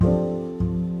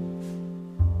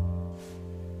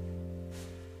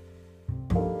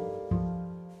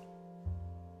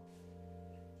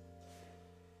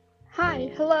Hi,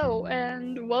 hello,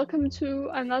 and welcome to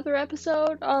another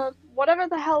episode of whatever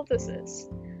the hell this is.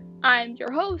 I'm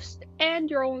your host and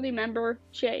your only member,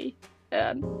 Jay.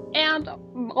 And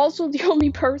also the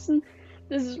only person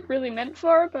this is really meant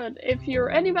for, but if you're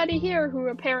anybody here who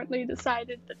apparently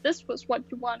decided that this was what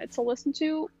you wanted to listen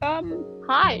to,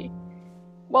 hi.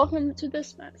 Welcome to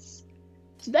this mess.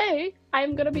 Today,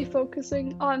 I'm gonna be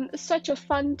focusing on such a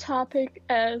fun topic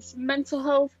as mental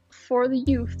health for the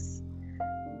youths.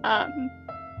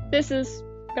 This is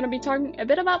going to be talking a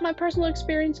bit about my personal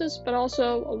experiences, but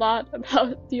also a lot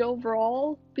about the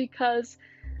overall, because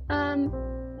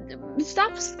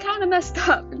stuff's kind of messed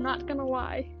up, I'm not gonna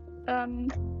lie.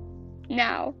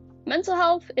 Now, mental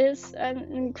health is an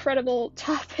incredible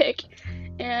topic,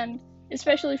 and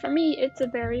especially for me, it's a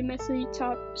very messy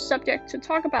subject to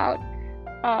talk about.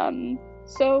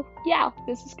 So yeah,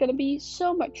 this is going to be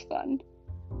so much fun.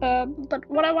 But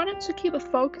what I wanted to keep a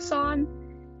focus on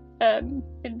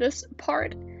in this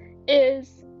part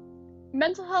is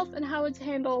mental health and how it's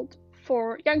handled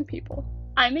for young people.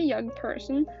 I'm a young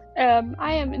person.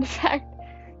 I am, in fact,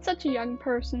 such a young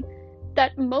person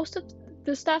that most of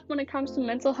the stuff when it comes to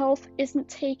mental health isn't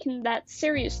taken that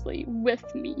seriously with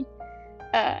me.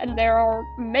 And there are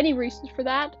many reasons for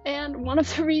that, and one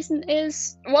of the reasons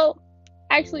is, well,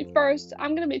 actually, first,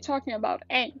 I'm going to be talking about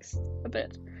angst a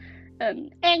bit.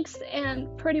 Angst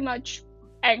and pretty much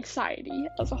anxiety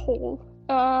as a whole.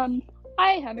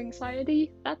 I have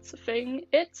anxiety, that's a thing.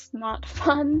 It's not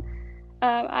fun.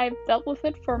 I've dealt with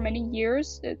it for many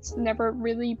years. It's never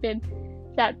really been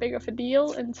that big of a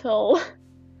deal until,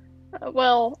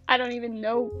 well, I don't even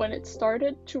know when it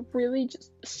started to really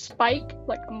just spike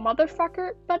like a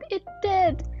motherfucker, but it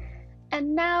did.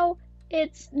 And now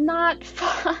it's not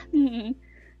fun.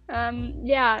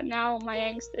 Now my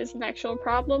angst is an actual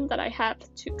problem that I have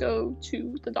to go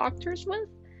to the doctors with.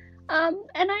 And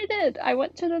I did. I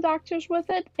went to the doctors with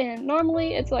it, and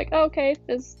normally it's like, okay,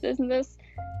 this, and this.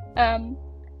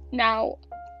 Now,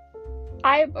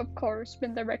 I've of course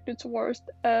been directed towards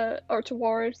a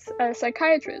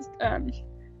psychiatrist.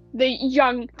 The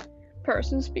young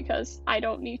persons, because I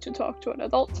don't need to talk to an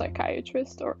adult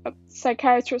psychiatrist or a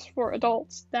psychiatrist for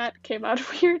adults. That came out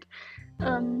weird.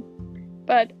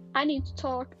 But I need to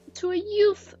talk to a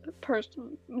youth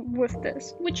person with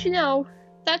this, which,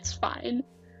 that's fine.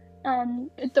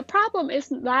 The problem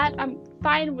isn't that. I'm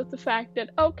fine with the fact that,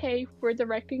 okay, we're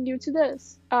directing you to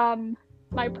this.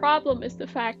 My problem is the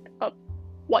fact of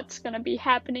what's gonna be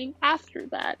happening after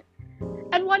that.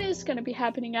 And what is gonna be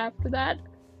happening after that?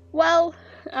 Well,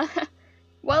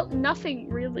 nothing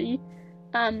really.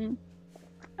 And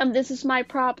this is my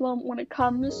problem when it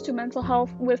comes to mental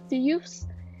health with the youths,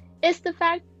 is the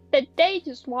fact that they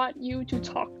just want you to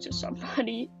talk to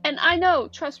somebody. And I know,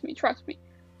 trust me,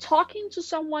 talking to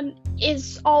someone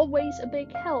is always a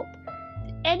big help.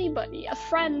 Anybody, a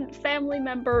friend, family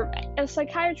member, a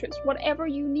psychiatrist, whatever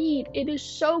you need, it is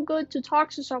so good to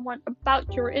talk to someone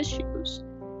about your issues.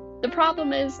 The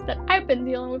problem is that I've been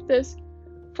dealing with this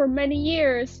for many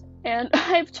years, and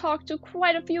I've talked to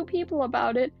quite a few people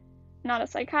about it. Not a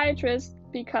psychiatrist,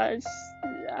 because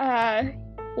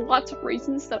lots of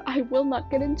reasons that I will not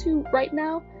get into right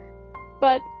now,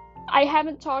 but I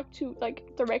haven't talked to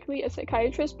directly a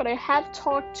psychiatrist, but I have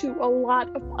talked to a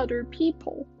lot of other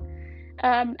people.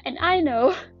 And I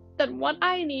know that what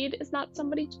I need is not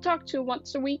somebody to talk to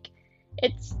once a week.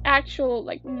 It's actual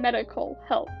medical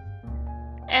help.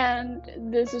 And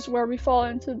this is where we fall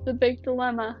into the big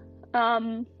dilemma.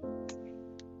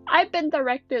 I've been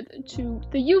directed to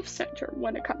the youth center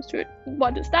when it comes to it.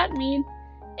 What does that mean?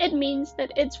 It means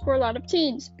that it's for a lot of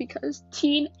teens, because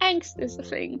teen angst is a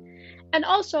thing. And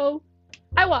also,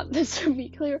 I want this to be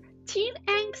clear, teen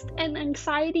angst and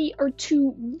anxiety are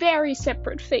two very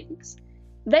separate things.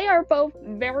 They are both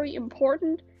very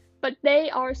important, but they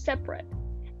are separate.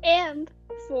 And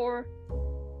for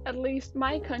at least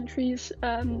my country's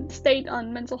state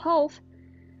on mental health,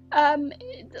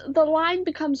 the line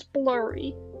becomes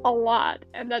blurry a lot,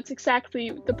 and that's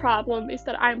exactly the problem, is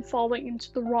that I'm falling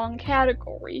into the wrong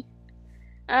category.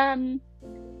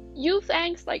 Youth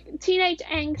angst, teenage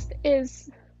angst, is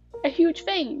a huge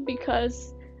thing,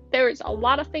 because there is a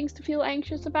lot of things to feel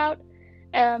anxious about,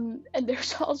 and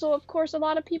there's also, of course, a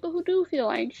lot of people who do feel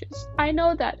anxious. I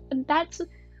know that, and that's,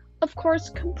 of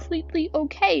course, completely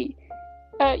okay.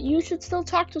 You should still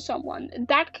talk to someone.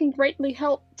 That can greatly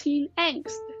help teen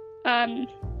angst.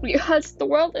 Because the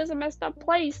world is a messed up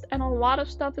place and a lot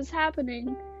of stuff is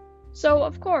happening. So,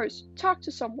 of course, talk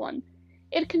to someone.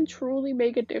 It can truly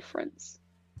make a difference.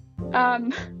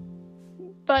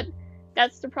 But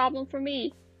that's the problem for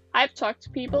me. I've talked to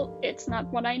people, it's not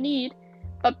what I need.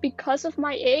 But because of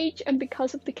my age and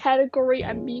because of the category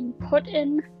I'm being put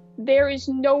in, there is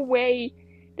no way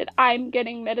that I'm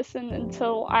getting medicine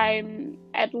until I'm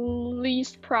at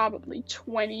least probably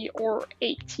 20 or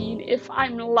 18 if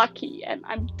I'm lucky, and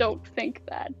I don't think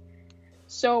that.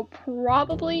 So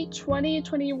probably 20,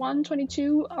 21,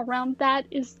 22, around that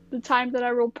is the time that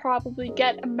I will probably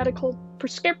get a medical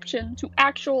prescription to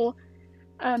actual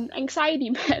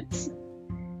anxiety meds.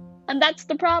 And that's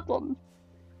the problem.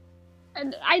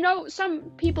 And I know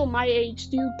some people my age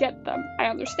do get them. I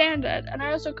understand that. And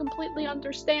I also completely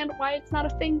understand why it's not a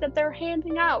thing that they're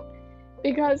handing out.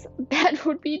 Because that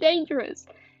would be dangerous.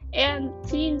 And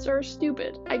teens are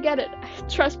stupid. I get it.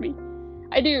 Trust me.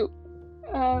 I do.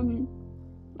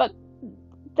 But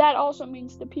that also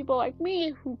means that people like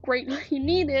me, who greatly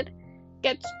need it,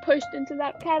 gets pushed into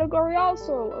that category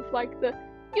also. Of like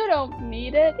you don't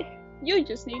need it. You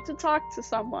just need to talk to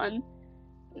someone.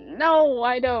 No,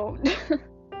 I don't.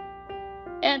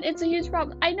 And it's a huge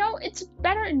problem. I know it's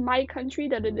better in my country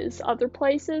than it is other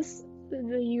places in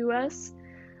the US,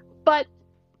 but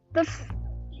it's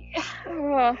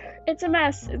a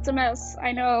mess. It's a mess.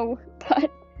 I know,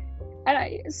 but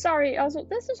sorry. Also,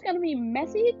 this is gonna be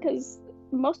messy because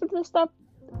most of this stuff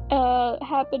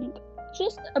happened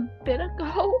just a bit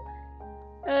ago.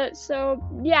 So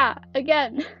yeah,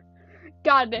 again.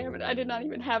 God damn it, I did not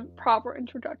even have a proper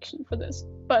introduction for this,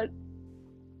 but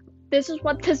this is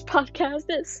what this podcast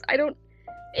is.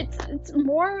 It's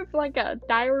more of like a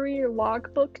diary or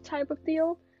logbook type of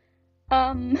deal.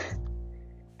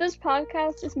 This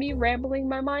podcast is me rambling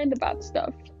my mind about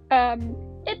stuff.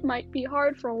 It might be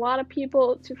hard for a lot of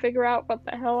people to figure out what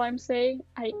the hell I'm saying.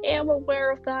 I am aware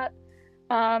of that.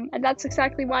 And that's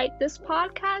exactly why this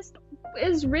podcast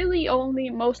is really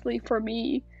only mostly for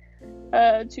me,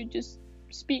 to just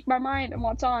speak my mind and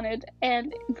what's on it,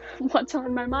 and what's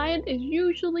on my mind is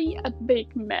usually a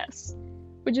big mess,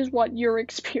 which is what you're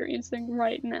experiencing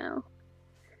right now.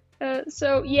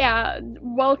 So yeah,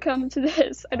 welcome to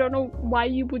this. I don't know why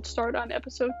you would start on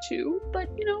episode 2, but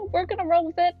we're gonna roll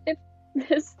with it.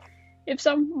 If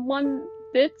someone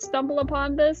did stumble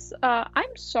upon this,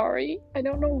 I'm sorry. I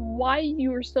don't know why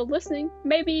you are still listening.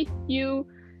 Maybe you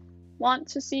want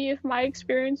to see if my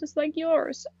experience is like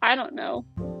yours. I don't know.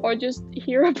 Or just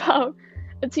hear about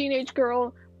a teenage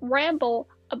girl ramble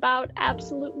about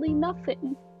absolutely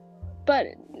nothing. But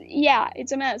yeah,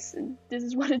 it's a mess. And this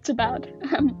is what it's about.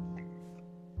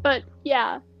 But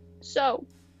yeah, so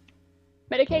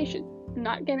medication. I'm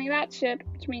not getting that shit,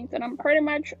 which means that I'm pretty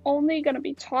much only gonna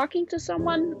be talking to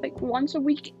someone like once a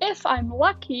week if I'm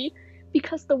lucky,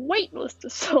 because the wait list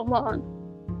is so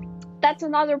long. That's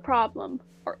another problem.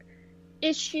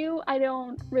 Issue, I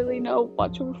don't really know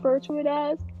what to refer to it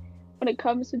as when it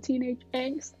comes to teenage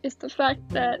angst, is the fact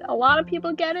that a lot of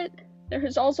people get it.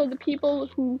 There's also the people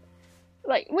who,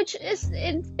 it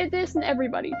isn't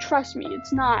everybody, trust me,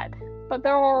 it's not. But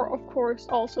there are, of course,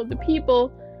 also the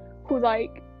people who,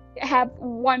 have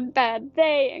one bad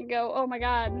day and go, oh my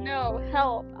god, no,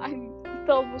 help, I'm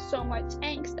filled with so much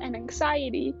angst and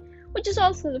anxiety. Which is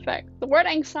also the fact. The word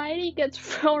anxiety gets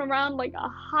thrown around like a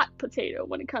hot potato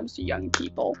when it comes to young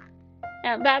people.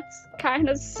 And that's kind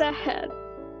of sad.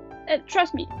 And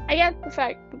trust me, I get the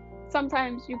fact that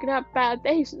sometimes you can have bad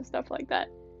days and stuff like that.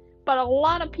 But a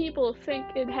lot of people think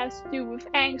it has to do with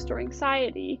angst or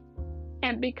anxiety.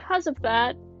 And because of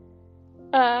that,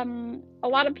 a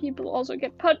lot of people also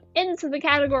get put into the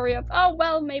category of, oh,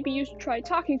 well, maybe you should try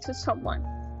talking to someone.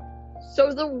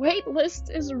 So the wait list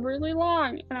is really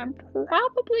long, and I'm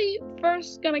probably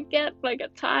first gonna get a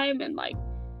time in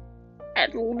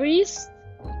at least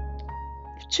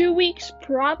 2 weeks,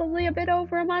 probably a bit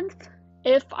over a month,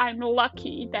 if I'm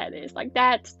lucky. That is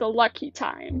that's the lucky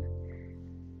time.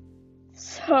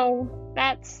 So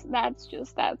that's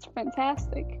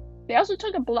fantastic. They also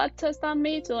took a blood test on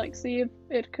me to see if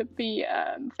it could be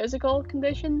a physical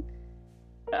condition.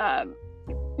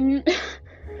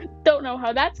 Don't know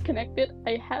how that's connected.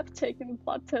 I have taken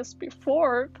blood tests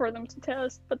before for them to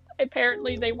test, but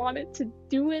apparently they wanted to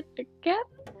do it again.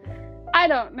 I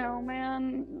don't know,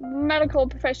 man. Medical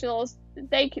professionals,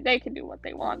 they can do what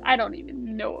they want. I don't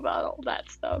even know about all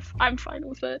that stuff. I'm fine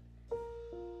with it.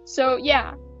 So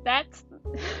yeah, that's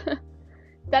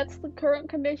that's the current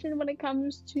condition when it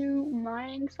comes to my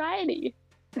anxiety.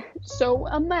 So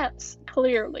a mess,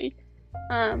 clearly.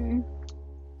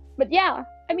 But yeah,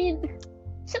 I mean,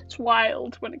 it's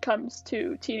wild when it comes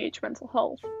to teenage mental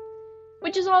health,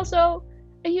 which is also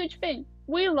a huge thing.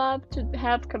 We love to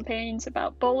have campaigns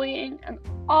about bullying and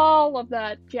all of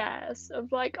that jazz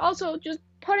of also just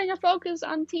putting a focus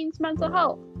on teens' mental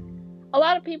health. A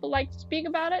lot of people like to speak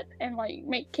about it and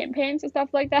make campaigns and stuff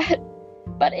like that,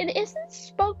 but it isn't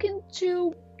spoken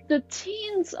to the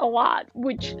teens a lot,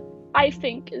 which I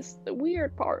think is the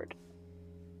weird part.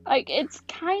 Like, it's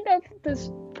kind of this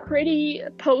pretty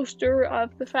poster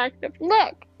of the fact of,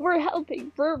 look, we're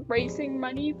helping, we're raising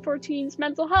money for teens'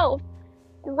 mental health.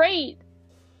 Great.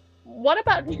 What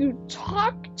about you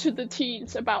talk to the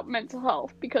teens about mental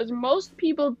health? Because most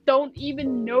people don't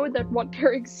even know that what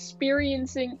they're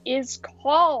experiencing is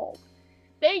called.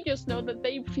 They just know that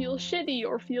they feel shitty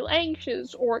or feel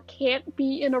anxious or can't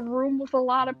be in a room with a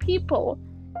lot of people.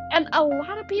 And a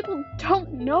lot of people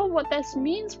don't know what this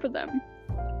means for them.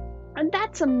 And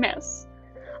that's a mess.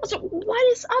 Also, what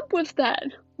is up with that?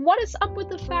 What is up with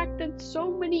the fact that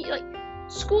so many,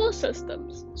 school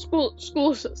systems,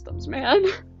 man.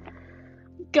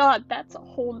 God, that's a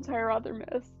whole entire other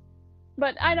myth.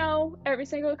 But I know every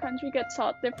single country gets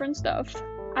taught different stuff.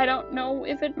 I don't know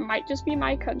if it might just be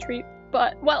my country,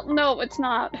 but, well, no, it's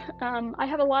not. I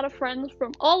have a lot of friends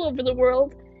from all over the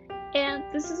world, and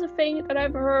this is a thing that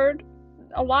I've heard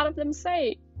a lot of them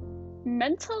say.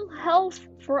 Mental health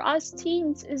for us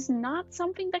teens is not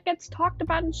something that gets talked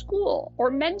about in school or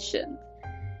mentioned.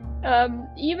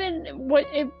 Even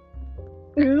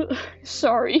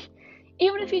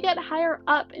if you get higher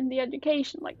up in the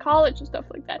education, like college and stuff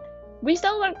like that, we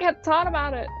still don't get taught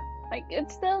about it. Like,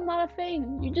 it's still not a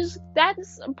thing.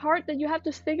 That's a part that you have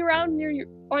to figure out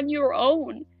on your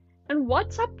own. And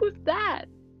what's up with that?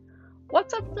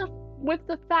 What's up with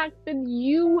the fact that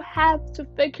you have to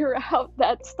figure out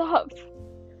that stuff?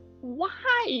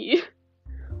 Why?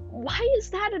 Why is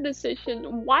that a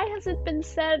decision? Why has it been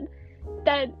said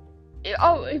that,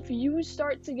 if you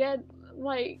start to get,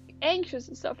 anxious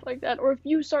and stuff like that, or if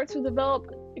you start to develop,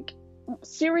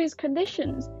 serious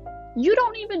conditions, you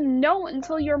don't even know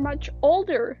until you're much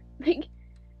older.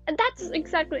 And that's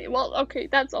exactly,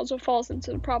 that also falls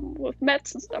into the problem with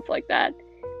meds and stuff like that.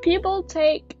 People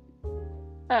take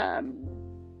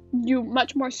you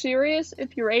much more serious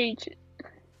if your age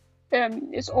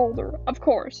is older, of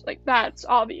course, that's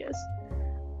obvious.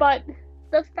 But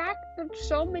the fact that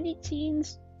so many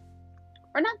teens,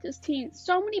 or not just teens,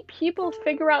 so many people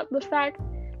figure out the fact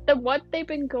that what they've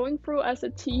been going through as a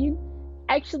teen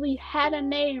actually had a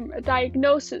name, a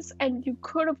diagnosis, and you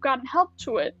could have gotten help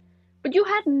to it, but you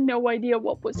had no idea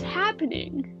what was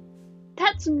happening.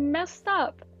 That's messed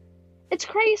up. It's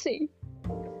crazy.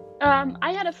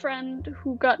 I had a friend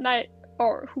who got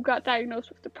diagnosed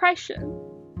with depression.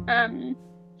 I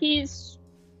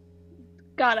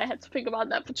had to think about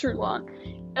that for too long.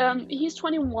 He's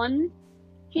 21.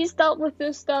 He's dealt with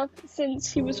this stuff since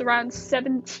he was around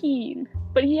 17,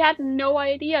 but he had no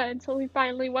idea until he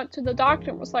finally went to the doctor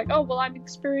and was like, oh, well, I'm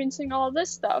experiencing all this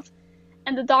stuff.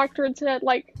 And the doctor said,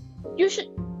 this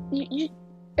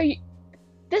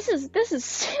is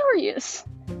serious.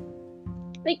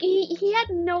 He had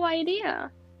no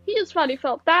idea. He just thought he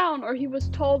felt down, or he was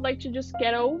told, to just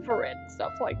get over it and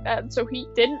stuff like that, so he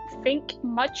didn't think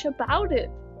much about it.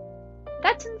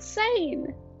 That's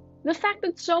insane. The fact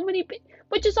that so many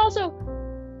which is also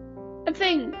a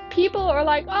thing. People are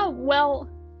like, oh, well,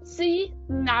 see,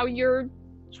 now you're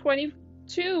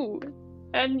 22,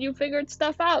 and you figured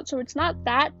stuff out, so it's not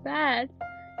that bad.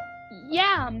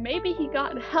 Yeah, maybe he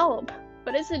got help,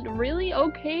 but is it really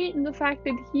okay in the fact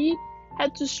that he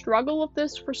had to struggle with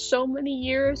this for so many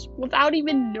years without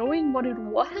even knowing what it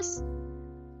was?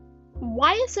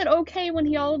 Why is it okay when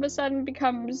he all of a sudden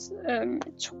becomes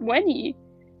 20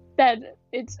 that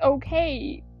it's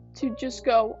okay to just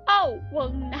go, oh, well,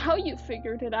 now you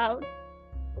figured it out?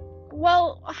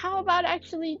 Well, how about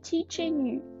actually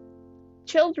teaching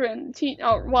children,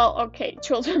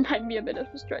 children might be a bit of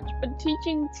a stretch, but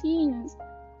teaching teens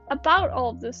about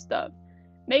all this stuff,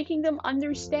 making them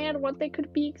understand what they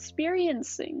could be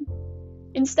experiencing,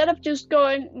 instead of just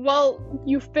going, well,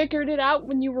 you figured it out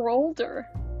when you were older.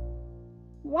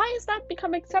 Why has that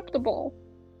become acceptable?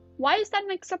 Why is that an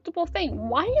acceptable thing?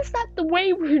 Why is that the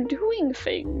way we're doing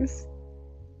things?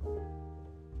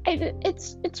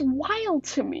 It's wild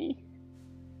to me.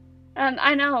 And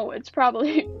I know it's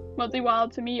probably mostly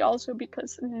wild to me also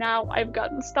because now I've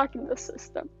gotten stuck in the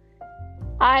system.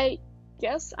 I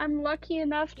guess I'm lucky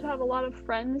enough to have a lot of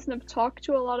friends and have talked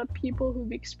to a lot of people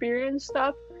who've experienced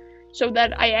stuff so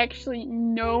that I actually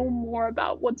know more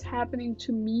about what's happening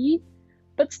to me.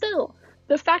 But still,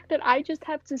 the fact that I just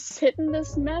have to sit in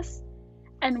this mess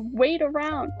and wait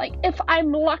around, if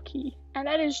I'm lucky, and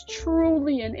that is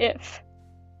truly an if,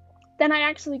 then I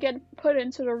actually get put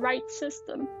into the right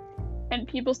system and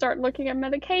people start looking at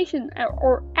medication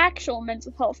or actual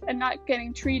mental health and not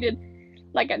getting treated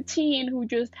like a teen who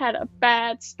just had a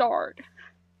bad start.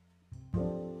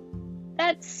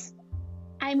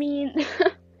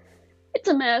 It's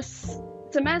a mess.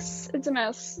 It's a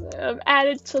mess. I've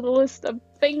added to the list of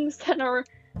things that are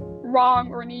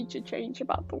wrong or need to change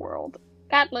about the world.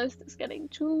 That list is getting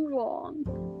too long.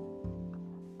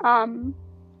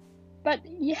 But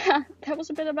yeah, that was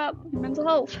a bit about mental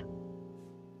health.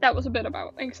 That was a bit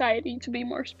about anxiety, to be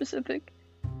more specific.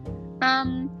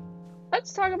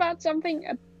 Let's talk about something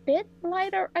a bit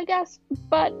lighter, I guess,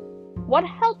 but what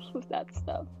helps with that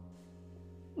stuff?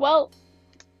 Well,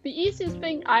 the easiest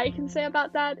thing I can say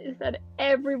about that is that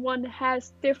everyone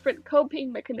has different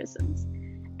coping mechanisms.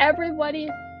 Everybody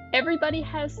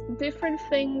has different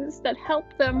things that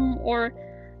help them or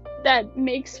that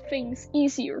makes things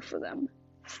easier for them.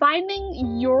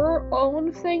 Finding your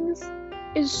own things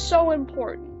is so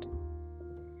important.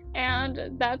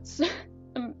 And that's,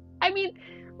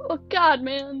 oh god,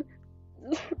 man.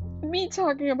 Me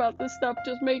talking about this stuff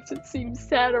just makes it seem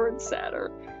sadder and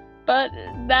sadder. But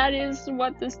that is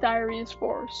what this diary is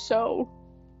for, so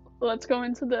let's go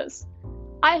into this.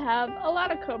 I have a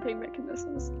lot of coping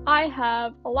mechanisms. I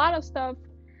have a lot of stuff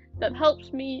that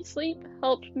helps me sleep,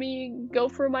 helps me go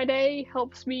through my day,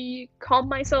 helps me calm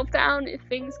myself down if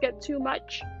things get too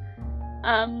much.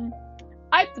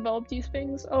 I've developed these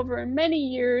things over many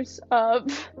years of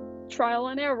trial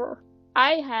and error.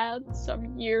 I had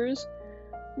some years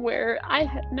where I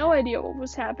had no idea what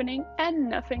was happening and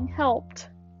nothing helped.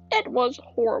 It was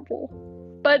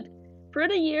horrible. But through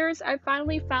the years, I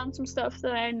finally found some stuff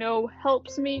that I know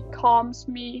helps me, calms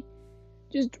me,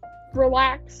 just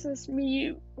relaxes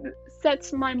me,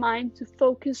 sets my mind to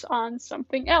focus on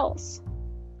something else.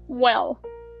 Well,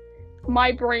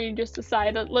 my brain just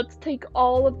decided, let's take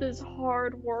all of this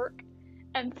hard work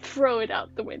and throw it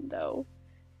out the window.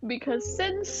 Because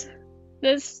since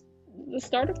the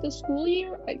start of the school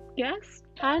year, I guess,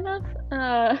 kind of,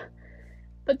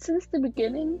 but since the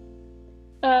beginning,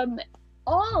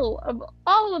 all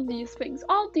of these things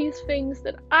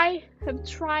that I have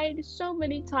tried so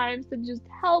many times that just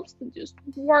helps, that just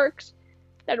works,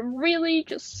 that really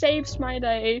just saves my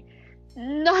day,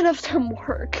 none of them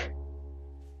work.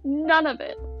 None of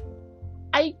it.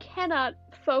 I cannot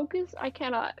focus, I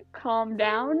cannot calm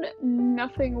down,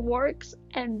 nothing works,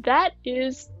 and that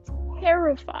is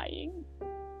terrifying.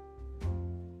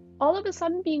 All of a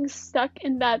sudden being stuck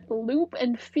in that loop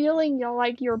and feeling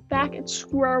like you're back at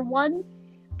square one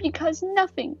because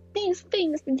nothing, these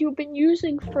things that you've been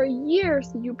using for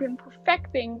years, that you've been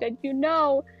perfecting, that you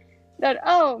know that,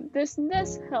 oh, this and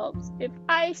this helps. If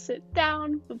I sit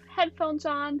down with headphones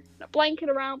on and a blanket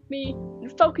around me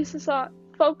and focus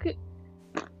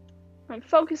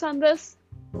on this,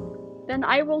 then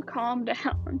I will calm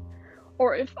down.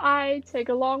 Or if I take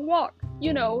a long walk,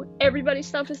 everybody's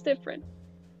stuff is different.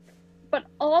 But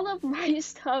all of my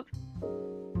stuff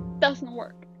doesn't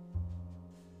work.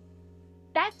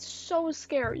 That's so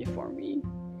scary for me.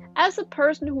 As a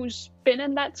person who's been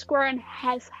in that square and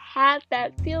has had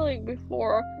that feeling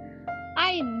before,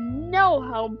 I know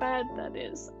how bad that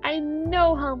is. I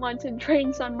know how much it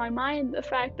drains on my mind, the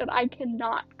fact that I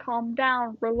cannot calm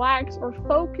down, relax, or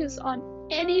focus on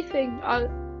anything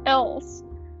else.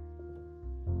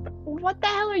 But what the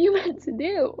hell are you meant to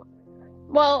do?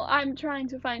 Well, I'm trying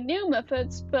to find new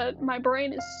methods, but my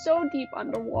brain is so deep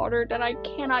underwater that I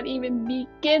cannot even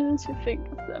begin to think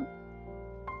of them.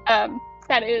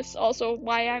 That is also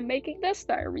why I'm making this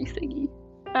diary thingy.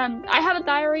 I have a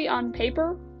diary on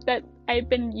paper that I've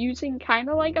been using kind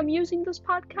of like I'm using this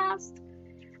podcast.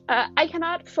 I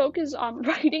cannot focus on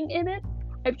writing in it.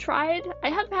 I've tried. I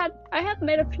have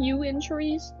made a few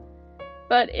entries,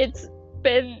 but it's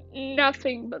been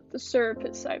nothing but the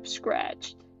surface I've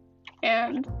scratched.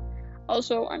 And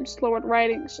also I'm slow at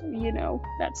writing, so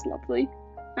that's lovely.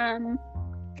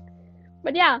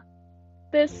 But yeah,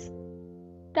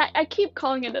 that I keep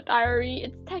calling it a diary.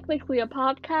 It's technically a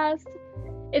podcast.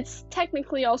 It's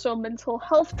technically also a mental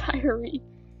health diary.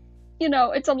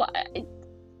 It's a lot.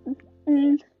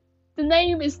 The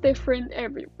name is different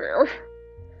everywhere.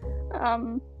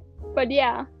 But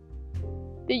yeah,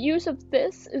 the use of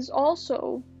this is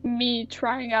also me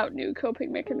trying out new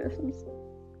coping mechanisms.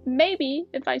 Maybe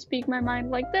if I speak my mind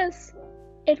like this,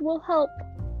 it will help.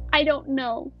 I don't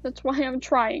know. That's why I'm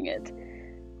trying it.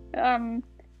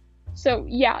 So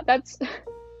yeah, that's,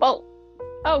 well,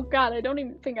 oh god, I don't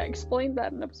even think I explained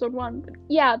that in episode 1, but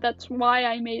yeah, that's why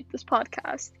I made this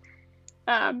podcast.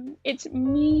 It's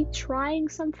me trying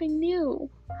something new.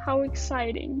 How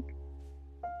exciting.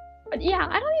 But yeah,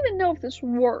 I don't even know if this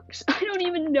works. I don't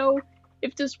even know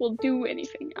if this will do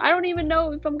anything. I don't even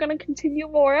know if I'm gonna continue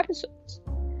more episodes.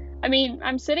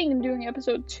 I'm sitting and doing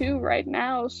episode 2 right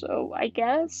now, so I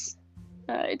guess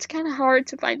it's kind of hard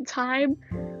to find time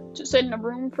to sit in a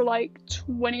room for like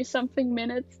 20 something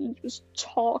minutes and just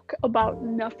talk about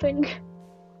nothing.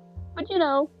 But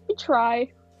we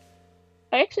try.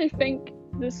 I actually think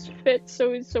this fits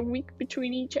so it's a week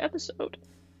between each episode.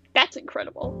 That's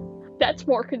incredible. That's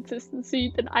more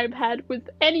consistency than I've had with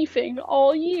anything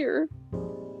all year.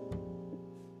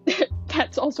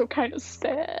 That's also kind of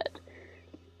sad.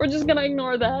 We're just gonna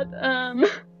ignore that.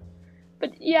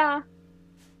 But yeah,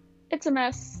 it's a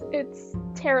mess. It's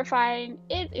terrifying.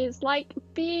 It is like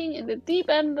being in the deep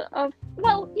end of,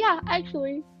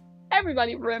 actually,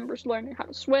 everybody remembers learning how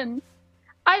to swim.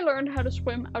 I learned how to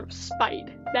swim out of spite.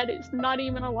 That is not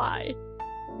even a lie.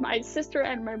 My sister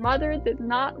and my mother did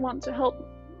not want to help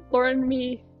learn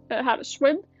me how to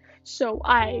swim, so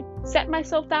I set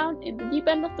myself down in the deep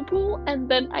end of the pool, and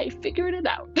then I figured it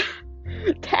out.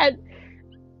 That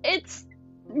it's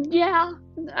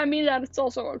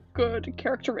also a good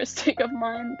characteristic of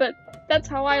mine, but that's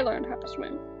how I learned how to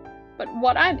swim. But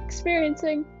what I'm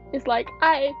experiencing is like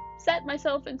I set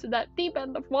myself into that deep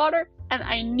end of water, and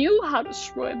I knew how to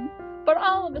swim, but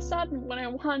all of a sudden when I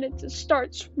wanted to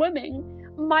start swimming,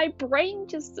 my brain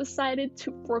just decided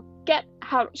to forget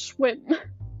how to swim.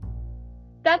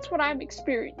 That's what I'm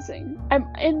experiencing. I'm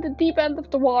in the deep end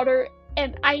of the water,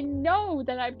 and I know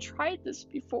that I've tried this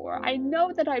before. I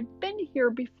know that I've been here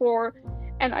before,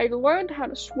 and I learned how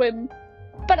to swim,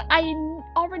 but I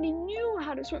already knew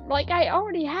how to swim. Like, I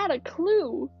already had a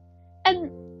clue. And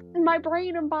my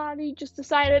brain and body just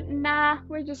decided, nah,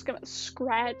 we're just gonna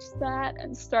scratch that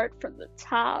and start from the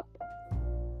top.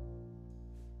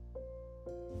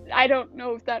 I don't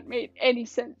know if that made any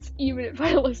sense, even if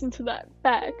I listened to that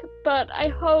back, but I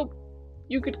hope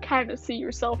you could kind of see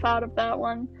yourself out of that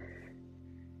one.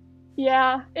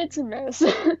 Yeah, it's a mess.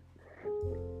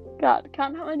 God,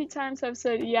 count how many times I've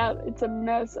said, yeah, it's a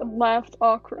mess, and laughed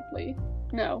awkwardly.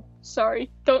 No,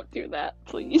 sorry, don't do that,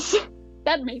 please.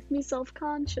 That makes me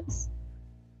self-conscious.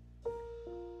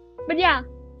 But yeah,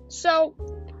 so,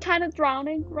 kind of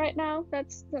drowning right now.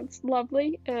 That's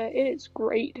lovely. It is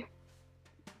great.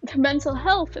 The mental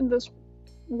health in this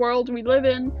world we live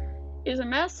in is a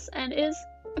mess, and is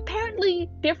apparently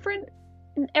different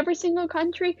in every single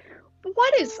country.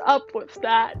 What is up with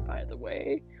that, by the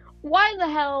way? Why the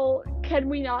hell can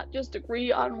we not just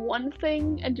agree on one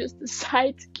thing and just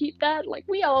decide to keep that? Like,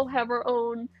 we all have our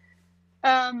own,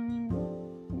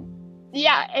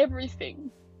 everything.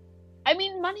 I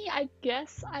mean, money, I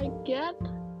guess I get,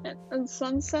 in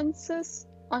some senses,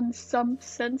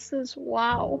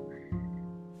 wow.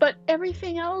 But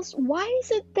everything else, why is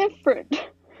it different?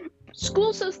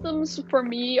 School systems, for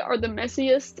me, are the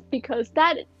messiest, because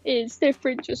that is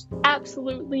different just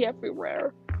absolutely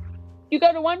everywhere. You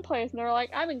go to one place, and they're like,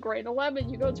 I'm in grade 11.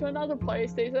 You go to another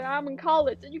place, they say, I'm in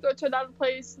college. And you go to another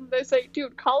place, and they say,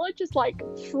 dude, college is like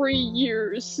 3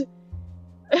 years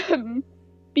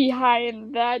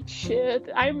behind that shit.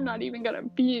 I'm not even gonna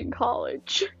be in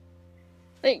college.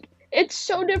 Like, it's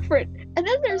so different. And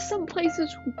then there's some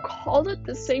places who call it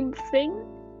the same thing,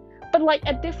 but like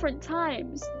at different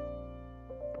times.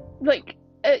 Like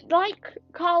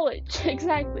college,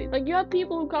 exactly. Like, you have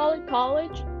people who call it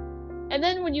college, and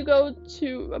then when you go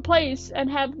to a place and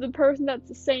have the person that's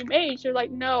the same age, they're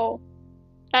like, no,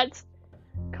 that's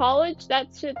college, that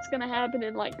shit's gonna happen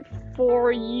in like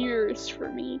 4 years for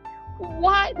me.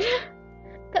 What?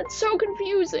 That's so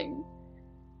confusing.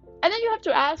 And then you have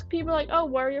to ask people like, oh,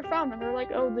 where are you from? And they're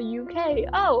like, oh, the UK.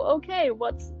 Oh, okay,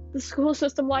 what's the school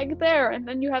system like there? And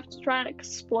then you have to try and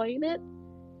explain it.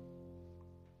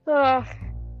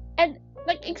 And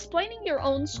like, explaining your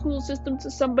own school system to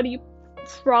somebody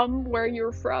from where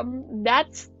you're from,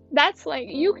 that's like,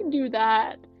 you can do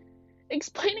that.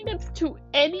 Explaining it to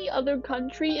any other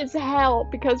country is hell,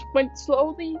 because when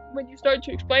you start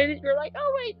to explain it, you're like,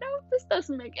 oh wait, no, this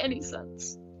doesn't make any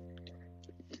sense.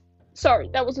 Sorry,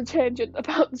 that was a tangent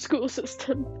about the school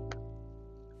system.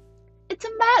 It's a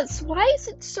mess. Why is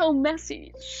it so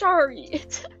messy? Sorry,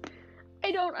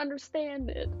 I don't understand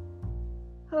it.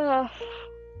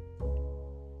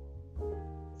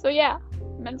 So yeah,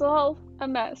 mental health, a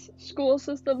mess. School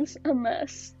systems, a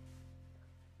mess.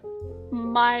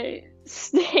 My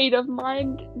state of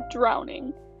mind,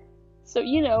 drowning. So,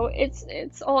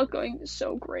 it's all going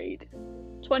so great.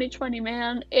 2020,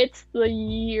 man, it's the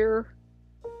year.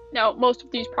 Now, most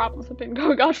of these problems have been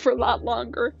going on for a lot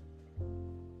longer.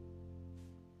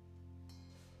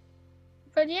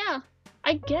 But yeah,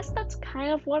 I guess that's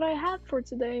kind of what I have for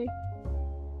today.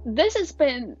 This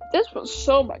was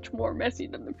so much more messy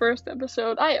than the first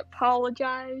episode. I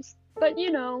apologize, but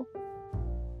it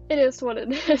is what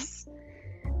it is.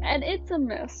 And it's a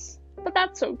mess, but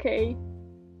that's okay.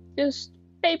 Just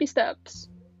baby steps.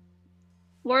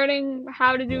 learning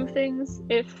how to do things,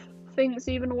 if things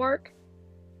even work.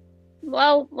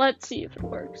 Well, let's see if it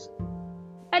works.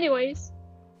 Anyways,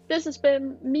 this has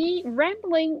been me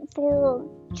rambling for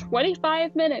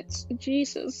 25 minutes.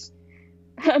 Jesus.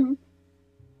 I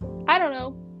don't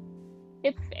know.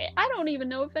 I don't even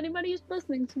know if anybody is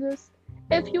listening to this.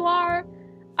 If you are,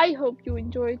 I hope you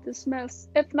enjoyed this mess.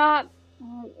 If not,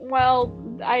 well,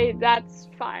 that's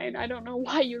fine. I don't know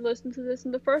why you listened to this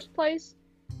in the first place.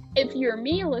 If you're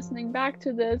me listening back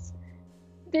to this,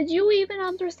 did you even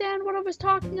understand what I was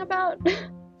talking about?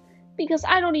 Because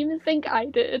I don't even think I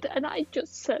did, and I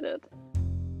just said it.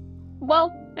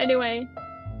 Well, anyway,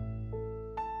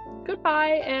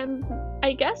 goodbye, and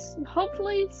I guess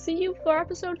hopefully see you for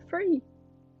episode 3.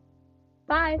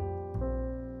 Bye.